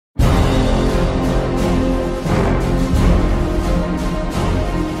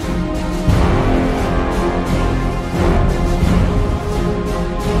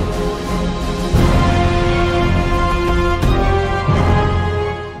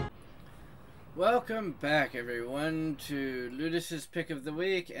Welcome back, everyone, to Ludus's Pick of the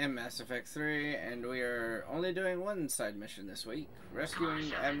Week and Mass Effect 3, and we are only doing one side mission this week, rescuing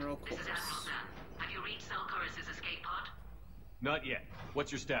Admiral Koris. This is Asmogan. Have you reached Koris' escape pod? Not yet.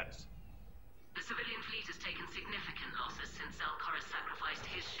 What's your status? The civilian fleet has taken significant losses since Koris sacrificed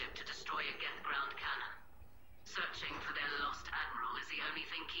his ship to destroy a Geth ground cannon. Searching for their lost admiral is the only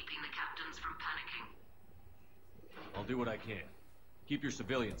thing keeping the captains from panicking. I'll do what I can. Keep your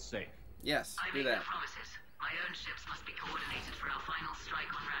civilians safe. Yes, I do make that. no promises. My own ships must be coordinated for our final strike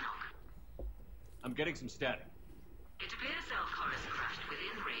on Rannoch. I'm getting some static. It appears Koris crashed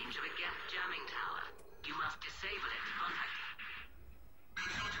within range of a Geth jamming tower. You must disable it to contact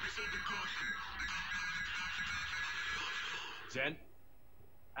it. Zen?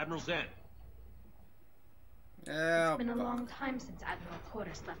 Admiral Zen? Oh, It's been a long time since Admiral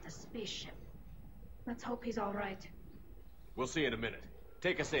Koris left the spaceship. Let's hope he's all right. We'll see in a minute.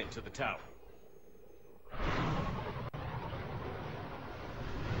 Take us in to the tower.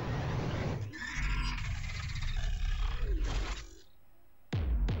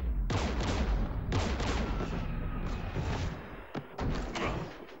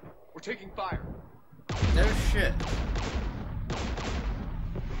 We're taking fire. no shit.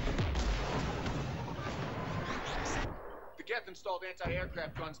 The Geth installed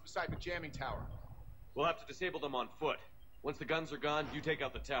anti-aircraft guns beside the jamming tower. We'll have to disable them on foot. Once the guns are gone, you take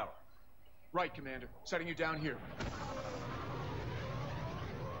out the tower. Right, Commander. Setting you down here.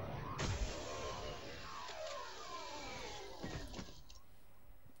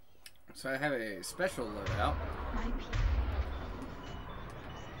 So I have a special loadout. My people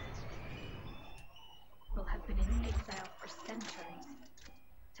will have been in exile for centuries.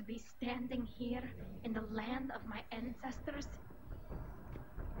 To be standing here in the land of my ancestors.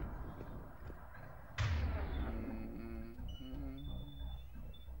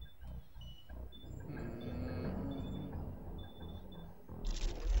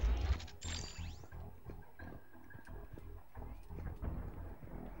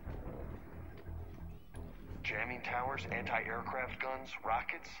 Jamming towers, anti-aircraft guns,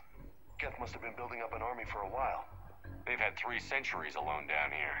 rockets? Geth must have been building up an army for a while. They've had 3 centuries alone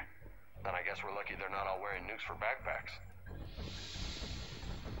down here. Then I guess we're lucky they're not all wearing nukes for backpacks.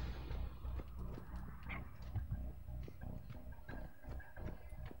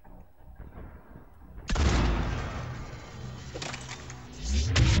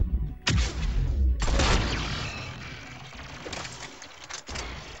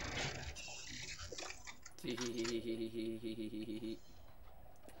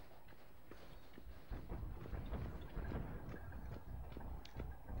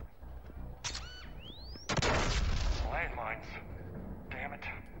 Landmines. Damn it.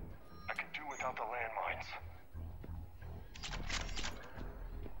 I could do without the landmines.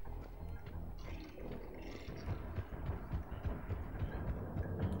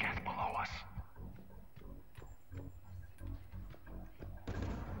 Geth below us.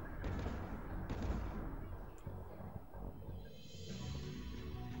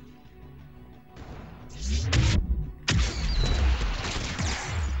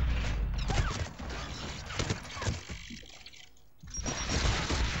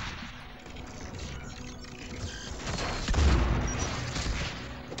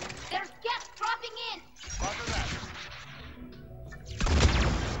 There's Geth dropping in! Roger that.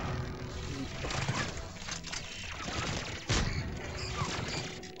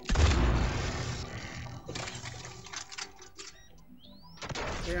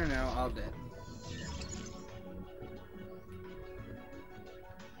 Here now, all dead.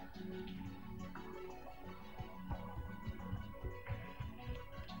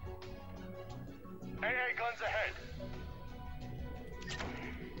 AA guns ahead.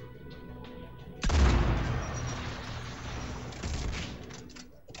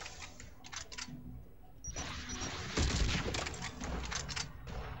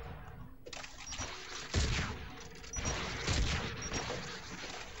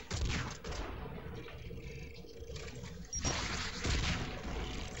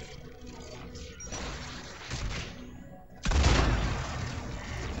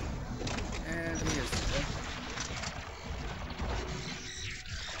 And he is dead.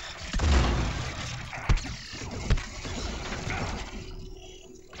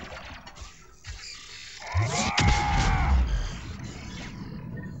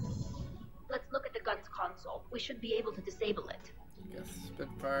 Let's look at the gun's console. We should be able to disable it. Guess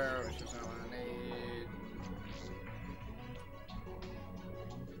Spitfire, which is not what I need.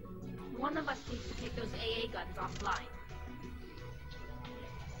 One of us needs to take those AA guns offline.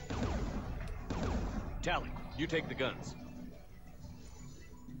 Tally, you take the guns.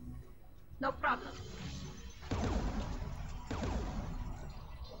 No problem.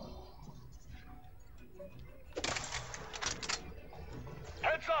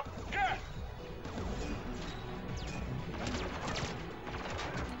 Heads up! Get!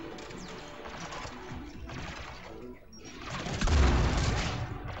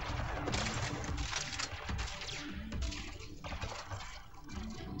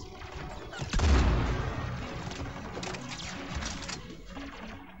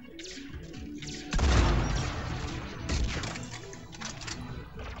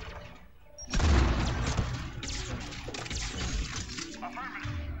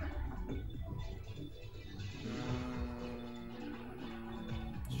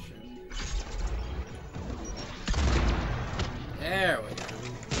 There we go.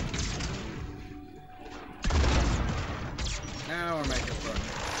 Now we're making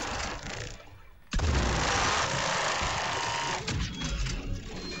progress.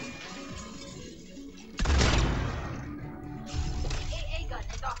 AA gun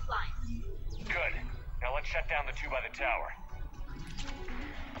is offline. Good. Now let's shut down the two by the tower.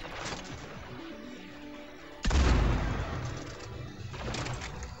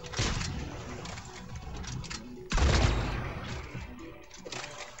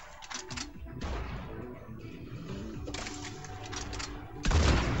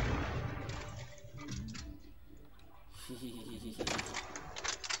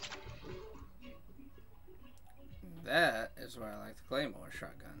 That is why I like the Claymore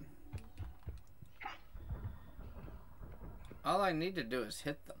shotgun. All I need to do is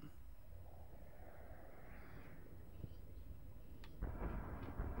hit them.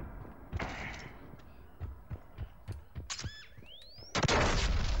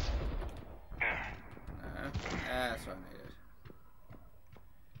 That's what I needed.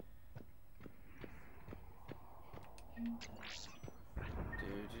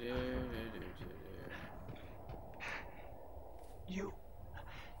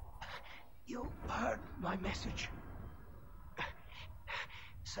 You heard my message.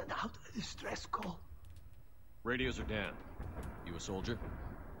 Send out a distress call. Radios are down. You a soldier?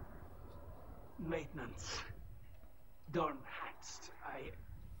 Maintenance. Dorn hats.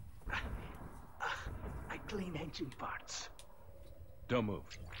 I clean engine parts. Don't move.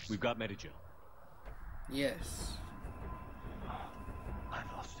 We've got Medigel. Yes. I've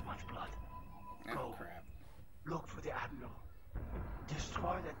lost too much blood. Oh, Go. crap. Look for the Admiral.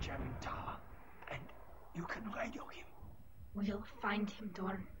 Destroy that jamming tower, and you can radio him. We'll find him,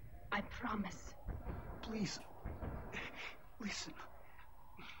 Dorn. I promise. Please, listen.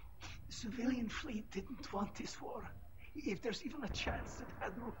 The civilian fleet didn't want this war. If there's even a chance that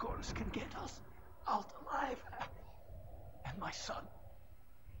Admiral Koris can get us out alive, and my son,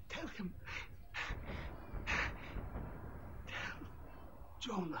 tell him, tell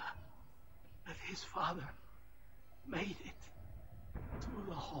Jonah that his father made it to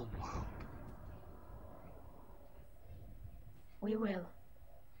the home world. We will.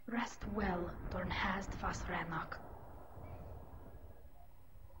 Rest well, Dornhast Fasranok.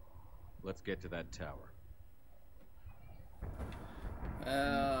 Let's get to that tower.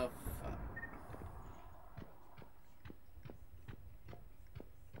 Oh, fuck.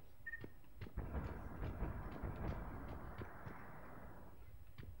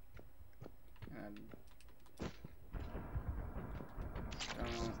 I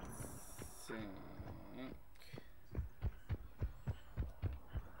don't think...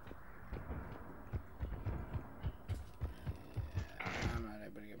 I'm not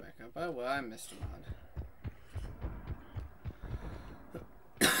able to get back up. Oh, well, I missed a mod.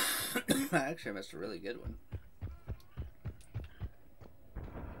 Actually, I missed a really good one.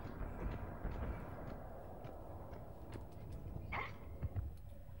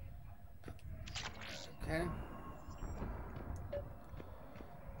 Okay.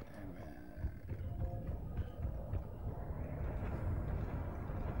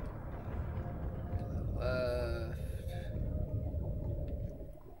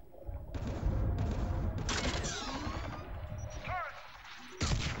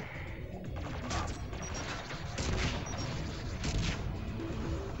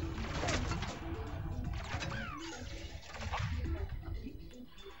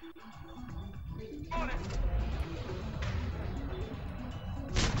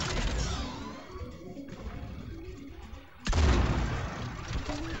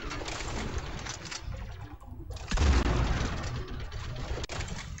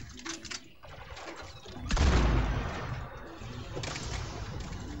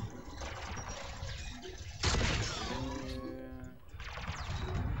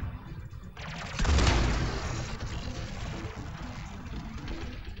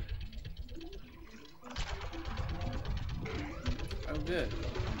 Good.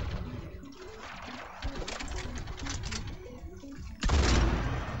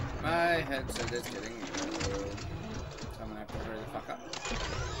 My headset is getting low. So I'm gonna have to hurry the fuck up.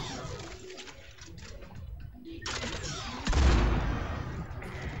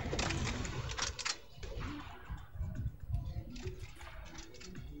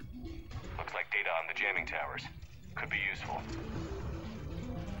 Looks like data on the jamming towers. Could be useful.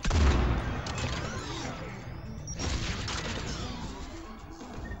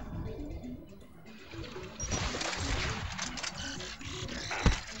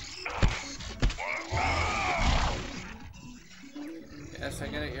 Yes, I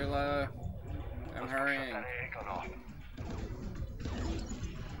get it, you're low. I'm hurrying.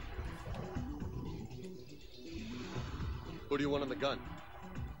 Who do you want on the gun?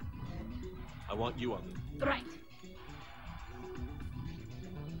 I want you on it. Right.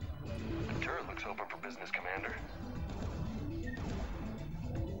 The turret looks open for business, Commander.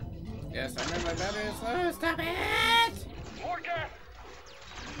 Yes, I know my battery is low. Stop it! More gas!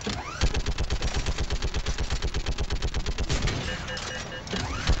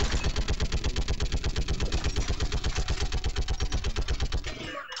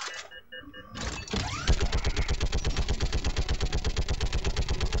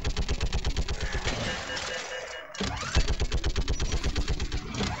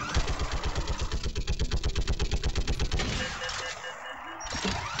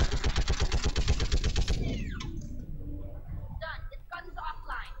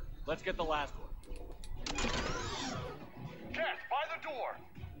 Let's get the last one. Cat, by the door!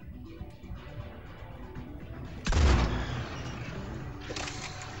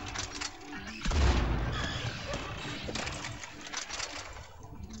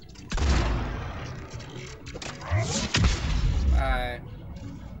 Bye.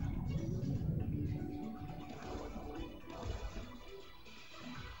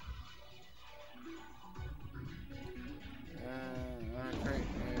 Great.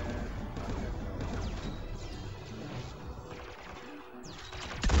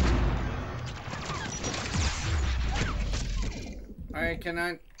 Alright, can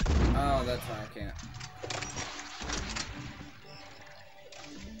I? Oh, that's why I can't.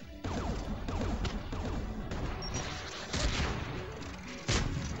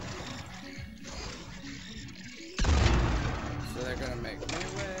 So they're gonna make me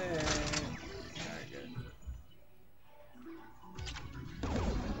wait. Alright, good.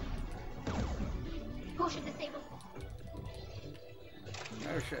 Potion disabled.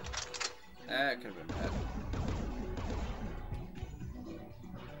 Oh shit. That could have been bad.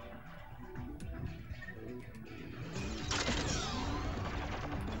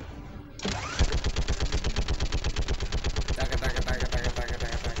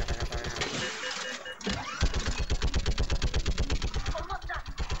 Almost done.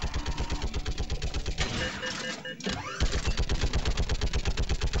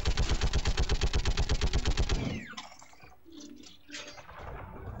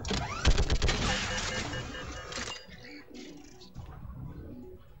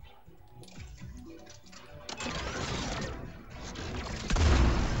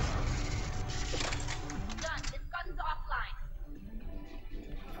 Done. This gun's offline.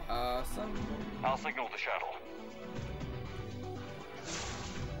 Awesome. I'll signal the shuttle.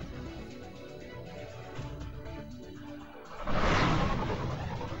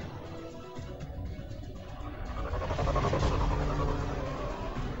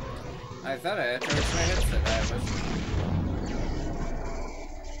 I thought I had to charge my headset. I was.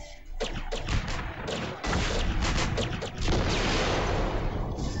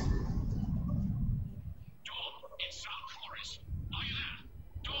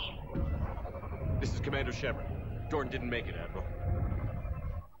 This is Commander Shepard. Jordan didn't make it, Admiral.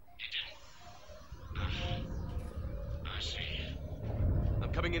 I see.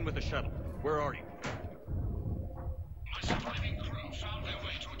 I'm coming in with the shuttle. Where are you? My surviving crew found their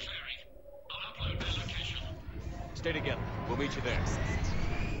way to a clearing. I'll upload their location. Stay together. We'll meet you there. No,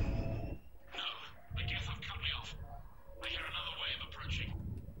 the Geth have cut me off. I hear another way of approaching.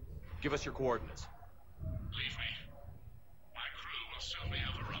 Give us your coordinates. Leave me. My crew will soon be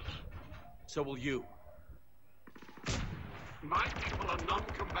overrun. So will you. My people are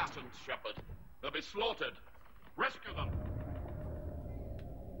non-combatants, Shepard. They'll be slaughtered. Rescue them.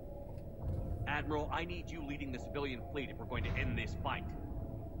 Admiral, I need you leading the civilian fleet if we're going to end this fight.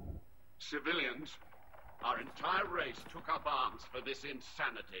 Civilians, our entire race took up arms for this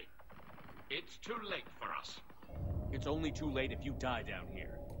insanity. It's too late for us. It's only too late if you die down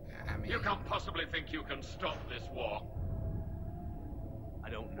here. I mean, You can't possibly think you can stop this war. I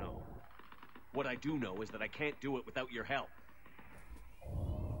don't know. What I do know is that I can't do it without your help.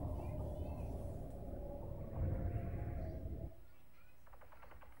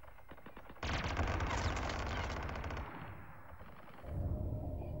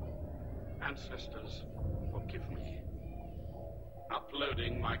 Ancestors, forgive me.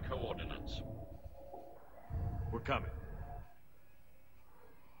 Uploading my coordinates. We're coming.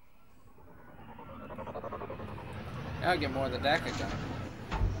 I'll get more of the Decagon.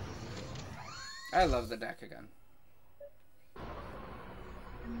 I love the Decagon.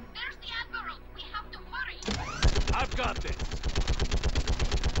 There's the Admiral! We have to hurry! I've got this.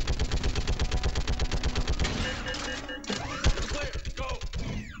 Clear, go!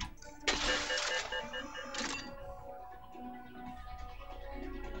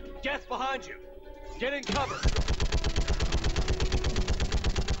 Gas behind you. Get in cover.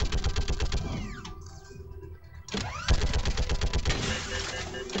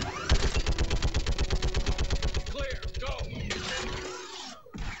 Clear, go!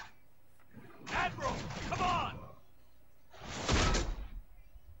 Admiral, come on!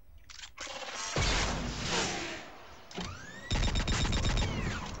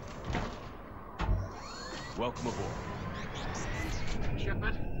 Welcome aboard.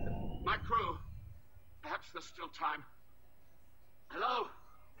 Shepard, my crew. Perhaps there's still time. Hello?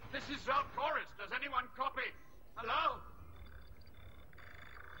 This is Koris. Does anyone copy? Hello?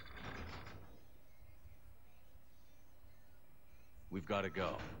 We've got to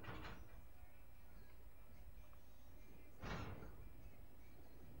go.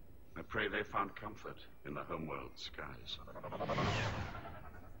 I pray they found comfort in the homeworld skies.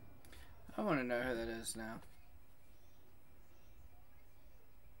 I want to know who that is now.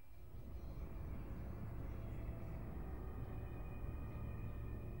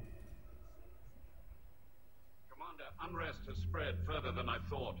 Commander, unrest has spread further than I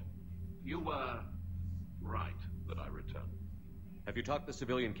thought. You were right that I returned. Have you talked the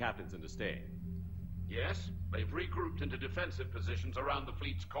civilian captains into staying? Yes, they've regrouped into defensive positions around the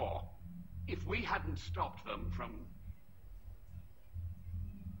fleet's core. If we hadn't stopped them from...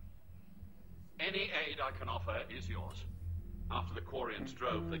 Any aid I can offer is yours. After the Quarians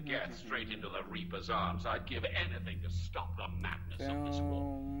drove the Geth straight into the Reaper's arms, I'd give anything to stop the madness of this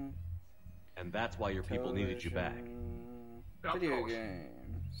war. And that's why your people needed you back. Of Video course.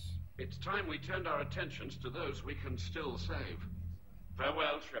 games. It's time we turned our attentions to those we can still save.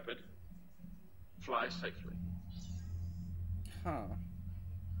 Farewell, Shepard. Fly safely. Huh.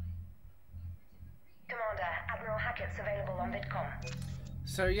 Commander, Admiral Hackett's available on VidCom.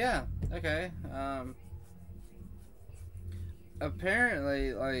 So yeah, okay.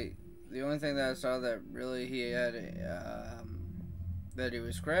 Apparently, like, the only thing that I saw that really he had, that he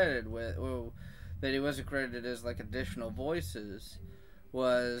was credited with, well, that he wasn't credited as, like, additional voices,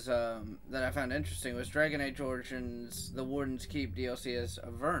 was, that I found interesting, was Dragon Age Origins, The Warden's Keep DLC as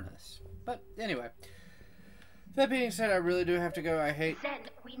Avernus. But, anyway. That being said, I really do have to go. I hate... Zen,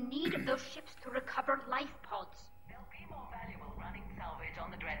 we need those ships to recover life pods. They'll be more valuable running salvage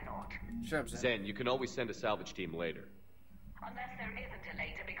on the Dreadnought. Shut up, Zen. Zen, you can always send a salvage team later. Unless there isn't a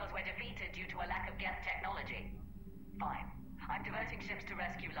later because we're defeated due to a lack of Geth technology. Fine. I'm diverting ships to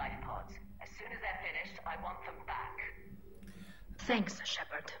rescue life pods. As soon as they're finished, I want them back. Thanks,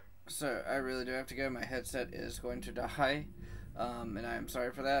 Shepard. So, I really do have to go. My headset is going to die. And I am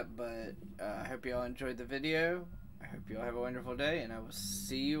sorry for that, but I hope you all enjoyed the video. I hope you all have a wonderful day, and I will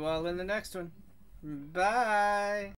see you all in the next one. Bye!